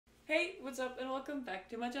Hey, what's up and welcome back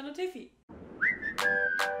to my channel Tiffy.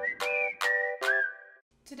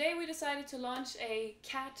 Today we decided to launch a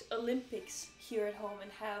cat Olympics here at home and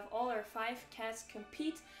have all our 5 cats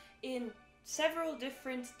compete in several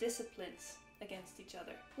different disciplines against each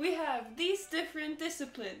other. We have these different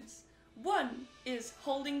disciplines. One is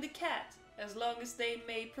holding the cat, as long as they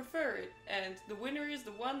may prefer it, and the winner is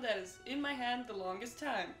the one that is in my hand the longest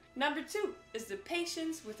time. Number 2 is the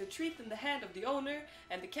patience with the treat in the hand of the owner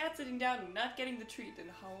and the cat sitting down and not getting the treat, and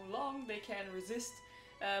how long they can resist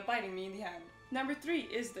biting me in the hand. Number 3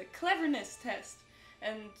 is the cleverness test,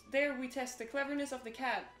 and there we test the cleverness of the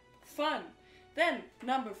cat. Fun! Then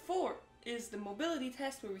number 4 is the mobility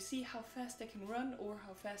test, where we see how fast they can run or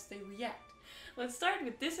how fast they react. Let's start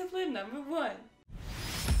with discipline number 1.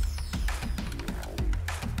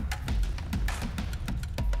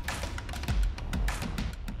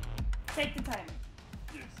 Take the timer.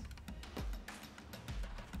 Yes.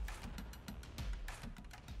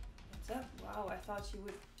 What's up? Wow, I thought you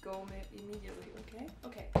would go immediately. Okay.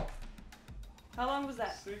 Okay. How long was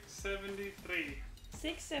that? 673.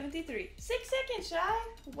 673. 6 seconds, Shy.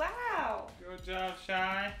 Wow. Good job,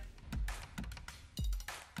 Shy.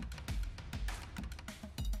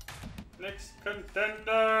 Next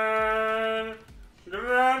contender,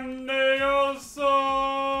 Grandioso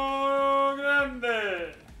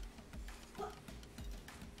Grande.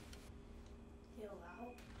 Heel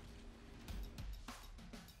out.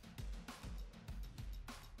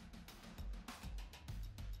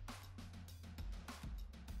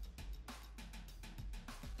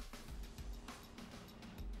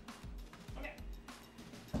 Okay.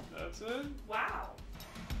 That's it. Wow.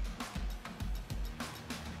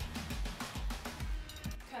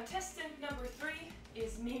 Contestant number 3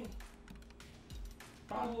 is Mimi.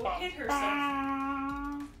 Oh, hit herself.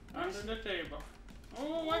 Under the table.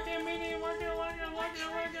 Oh, work it, Minnie, work it, work it, work it,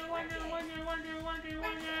 work it, work it, work it, work it, work it,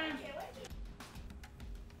 work it.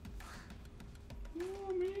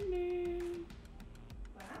 Oh, Minnie.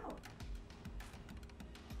 Wow.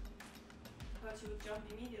 Thought you would jump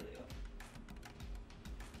immediately.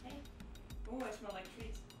 Okay. Oh, I smell like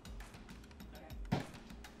trees. Okay.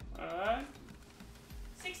 Alright.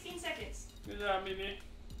 16 seconds. Good job, Minnie.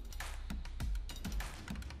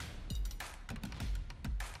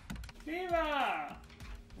 Viva!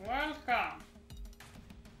 Welcome!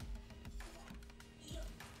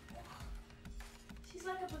 She's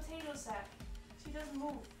like a potato sack. She doesn't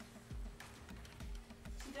move.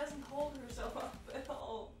 She doesn't hold herself up at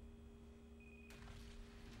all.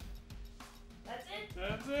 That's it.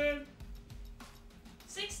 That's it.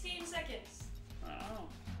 16 seconds. Wow.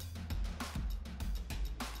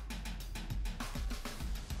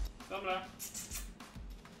 Dobra.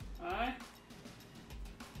 Alright.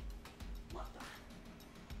 What the?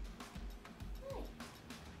 Hey.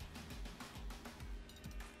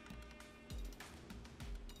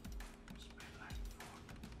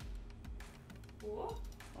 What?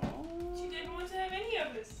 Oh. She didn't want to have any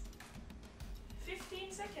of this.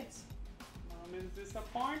 15 seconds. Mom is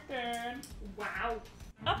disappointed. Wow.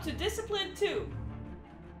 Up to discipline 2.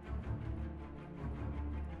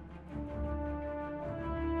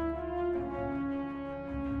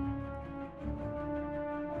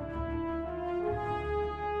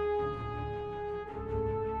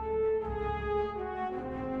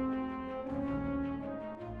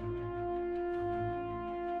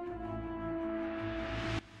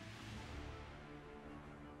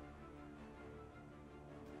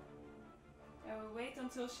 I will wait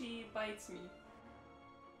until she bites me.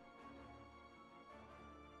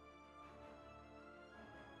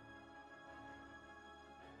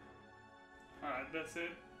 Alright, that's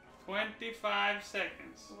it. 25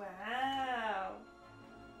 seconds. Wow.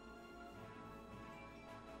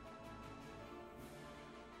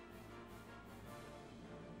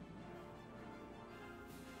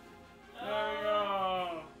 There we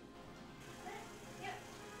go.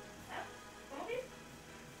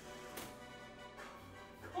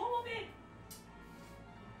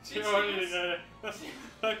 She already got it.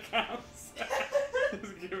 That counts.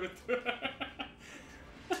 Just give it to her.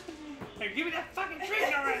 Hey, give me that fucking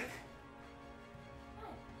treat already!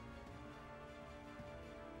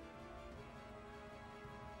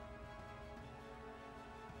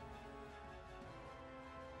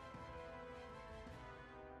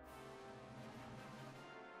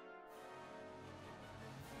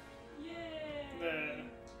 Yay! There.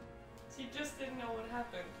 She just didn't know what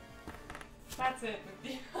happened. That's it with the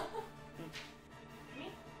Me?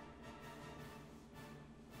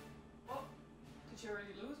 Oh, did she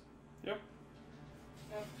already lose? Yep.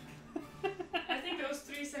 No. I think it was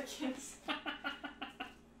 3 seconds.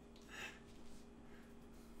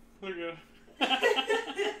 Look at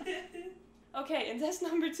Okay, in test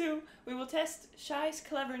number 2, we will test Shy's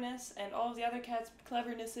cleverness and all of the other cats'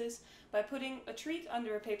 clevernesses by putting a treat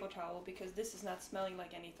under a paper towel because this is not smelling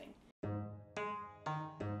like anything.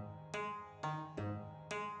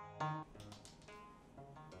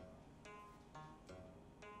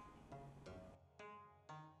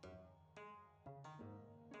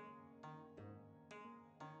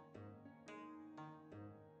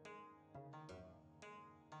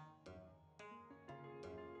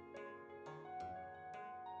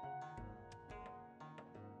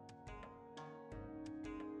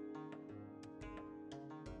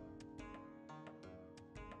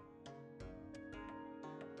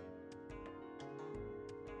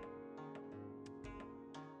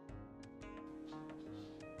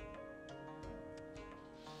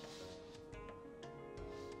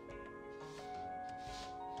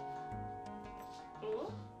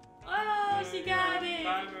 Oh, she got it!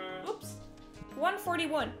 Oops.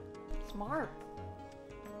 141. Smart.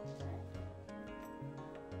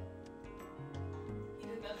 He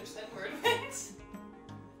didn't understand where it went.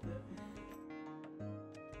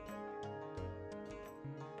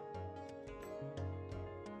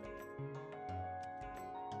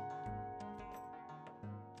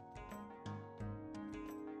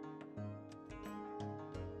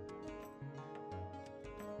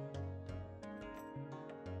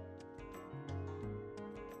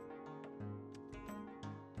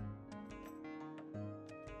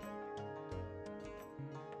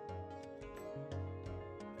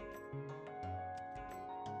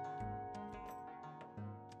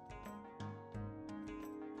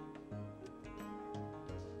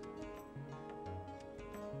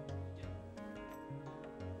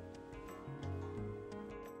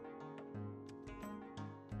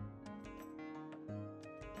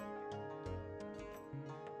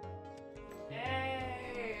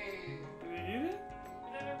 Hey! Did you eat it?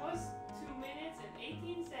 And it was 2 minutes and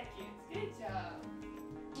 18 seconds. Good job.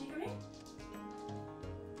 Can you come in?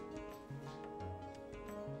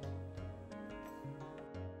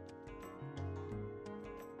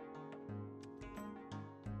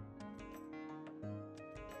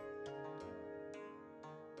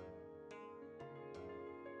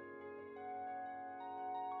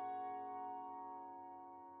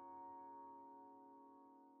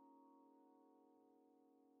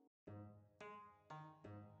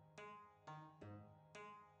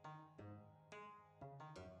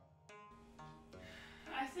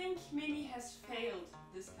 I think Minnie has failed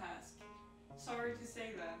this task. Sorry to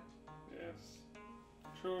say that. Yes.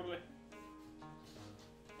 Truly.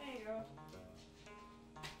 There you go.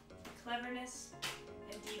 Cleverness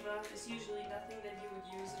and diva is usually nothing that you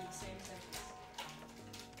would use in the same sentence.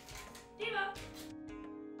 Diva!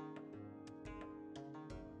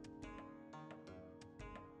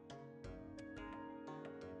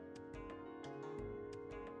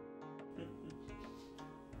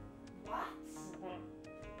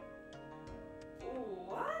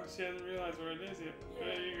 What? She hasn't realized where it is yet. Yeah.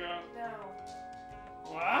 There you go. No.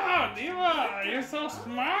 Wow, Diva, you're so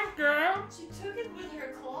smart, girl. She took it with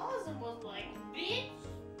her claws and was like, bitch!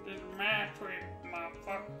 Did math trick,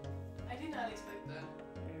 motherfucker. I did not expect that.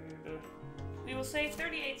 Me neither. We will say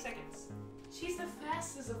 38 seconds. She's the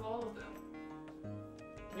fastest of all of them.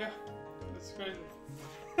 Yeah, that's crazy.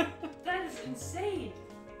 That is insane.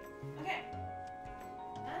 Okay.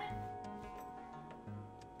 Got it?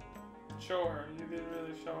 Show her. You didn't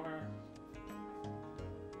really show her.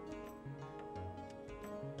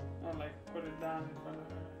 Or like put it down in front of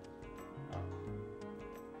her. Oh.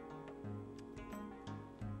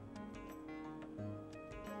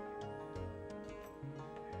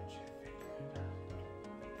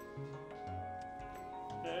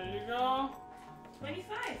 There you go.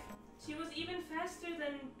 25. She was even faster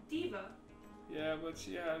than Diva. Yeah, but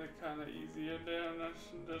she had it kind of easier there. I'm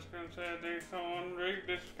just gonna say I think someone rigged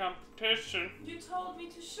this competition. You told me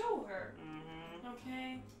to show her. Mm-hmm.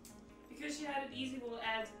 Okay. Because she had it easy, we'll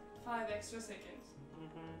add 5 extra seconds.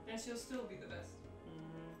 Mm-hmm. And she'll still be the best.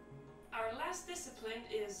 Mm-hmm. Our last discipline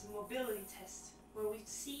is mobility test, where we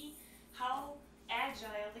see how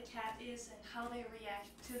agile the cat is and how they react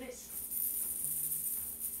to this.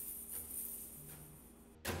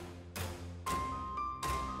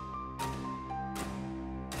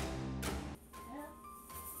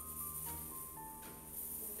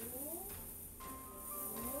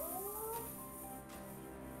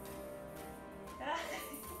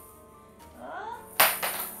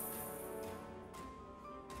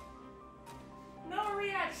 No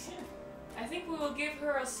reaction. I think we will give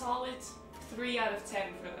her a solid 3 out of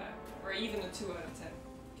 10 for that, or even a 2 out of 10,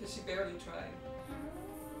 because she barely tried.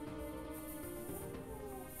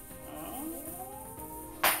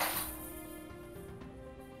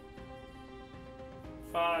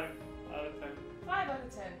 5 out of 10. 5 out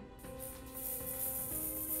of 10.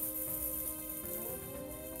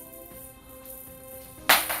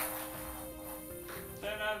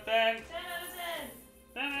 10 out of 10. 10 out of 10.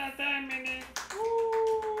 10 out of 10, Minnie.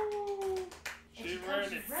 Woo! She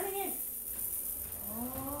ran it. Running in.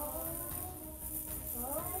 Oh.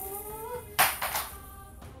 Oh.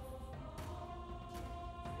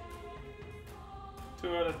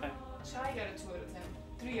 2 out of 10. Shy got a 2 out of 10.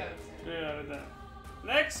 3 out of 10. 3 out of 10.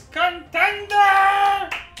 Next contender!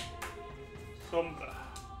 Sombra.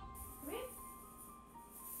 Really?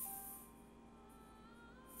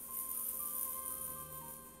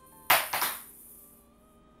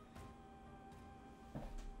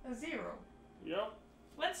 A 0. Yup.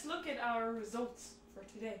 Let's look at our results for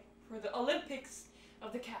today, for the Olympics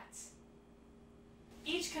of the cats.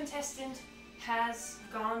 Each contestant has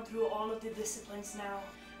gone through all of the disciplines now,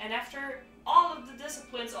 and after all of the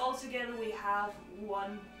disciplines all together we have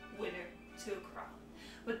one winner to crown.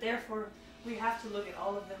 But therefore we have to look at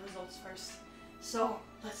all of the results first. So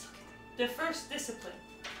let's look at the first discipline,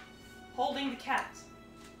 holding the cat.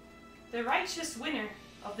 The righteous winner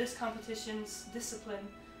of this competition's discipline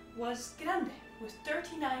was Grande, with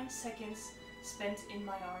 39 seconds spent in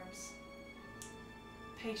my arms.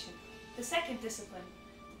 Patient. The second discipline,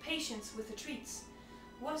 patience with the treats,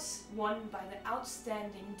 was won by the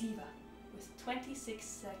outstanding Diva, with 26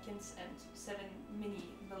 seconds and 7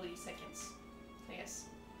 milliseconds, I guess.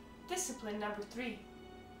 Discipline number 3,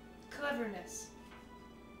 cleverness,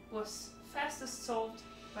 was fastest solved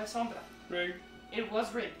by Sombra. Rigged. It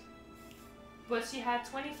was rigged. But she had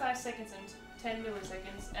 25 seconds and 10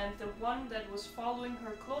 milliseconds, and the one that was following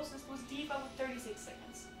her closest was Diva with 36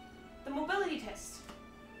 seconds. The mobility test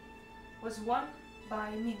was won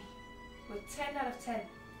by Minnie with 10 out of 10.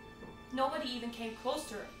 Nobody even came close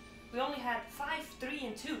to her. We only had 5, 3,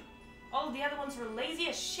 and 2. All of the other ones were lazy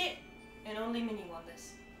as shit, and only Minnie won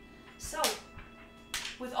this. So,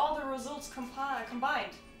 with all the results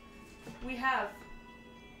combined, we have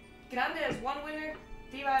Grande as one winner,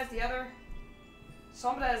 Diva as the other,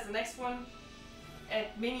 Sombra as the next one, and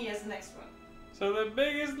Minnie as the next one. So the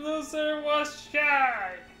biggest loser was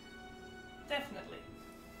Shy. Definitely.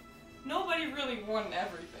 Nobody really won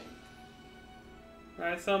everything.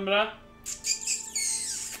 Right, Sombra?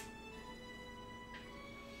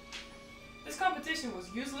 This competition was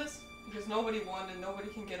useless because nobody won and nobody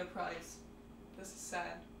can get a prize. This is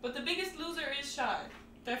sad. But the biggest loser is Shy.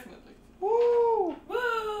 Definitely. Woo!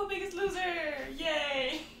 Woo! Biggest loser!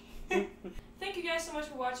 Yay! Thank you guys so much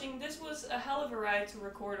for watching. This was a hell of a ride to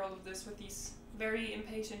record all of this with these very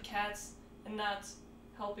impatient cats and not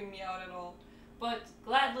helping me out at all. But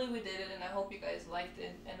gladly we did it, and I hope you guys liked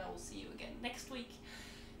it, and I will see you again next week.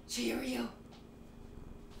 Cheerio!